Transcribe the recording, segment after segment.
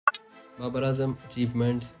Babar Azam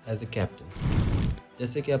achievements as a captain.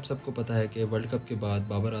 जैसे कि आप सबको पता है कि वर्ल्ड कप के बाद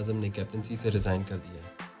बाबर आजम ने कैप्टनसी से रिज़ाइन कर दिया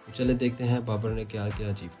है। तो चले देखते हैं बाबर ने क्या क्या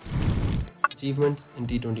अचीव किया। Achievements in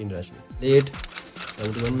T20 international. Played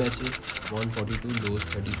 71 matches, 142 loss,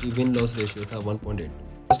 33 win loss ratio था 1.8।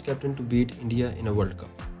 First captain to beat India in a world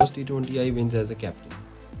cup. Most T20I wins as a captain.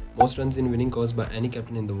 Most runs in winning caused by any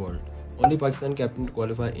captain in the world. Only Pakistan captain to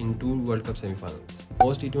qualify in 2 World Cup semi-finals.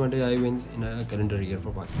 Most T20I wins in a calendar year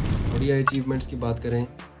for Pakistan. ODI achievements की बात करें,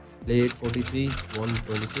 played 43, won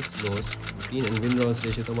 26, lost 15 and win-loss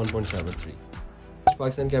ratio था 1.73. First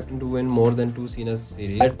Pakistan captain to win more than 2 Seniors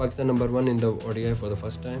series. Led Pakistan number 1 in the ODI for the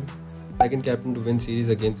first time. Second captain to win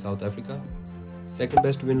series against South Africa. Second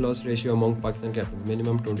best win-loss ratio among Pakistan captains,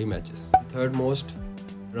 minimum 20 matches. Third most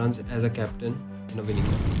runs as a captain in a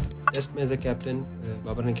winning cause. Test में as a captain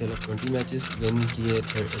Babar ने खेला 20 matches, win किए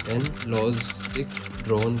 10, loss 6,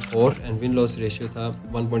 drawn 4 and win loss ratio था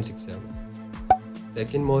 1.67.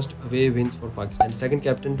 Second most away wins for Pakistan. Second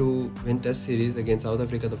captain to win test series against south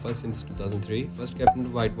Africa, the first since 2003. First captain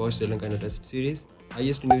to white wash Sri Lanka in test series.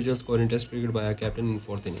 Highest individual score in test cricket bye a captain in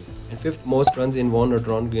 4th innings. And fifth most runs in one और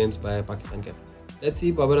drawn games bye Pakistan captain. Let's see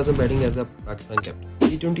Babar Azam batting as a Pakistan captain.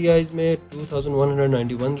 T20Is में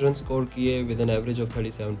 2191 run score किए with an average of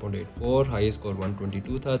 37.84. High score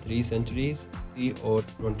 122 था, 3 centuries थी और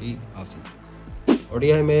 20 half centuries.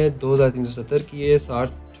 ODI में 2370 किए,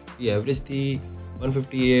 60 की average थी,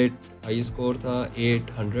 158 हाई स्कोर था,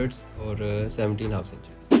 8 हंड्रेड्स और 17 हाफ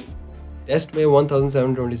सेंचुरीज. टेस्ट में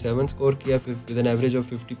 1727 स्कोर किया with an average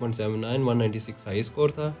of 50.79, 196 high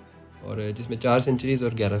score था और जिसमें 4 सेंचुरीज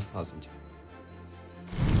और 11 half century.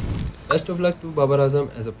 Best of luck to Babar Azam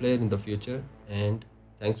as a player in the future, and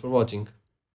thanks for watching.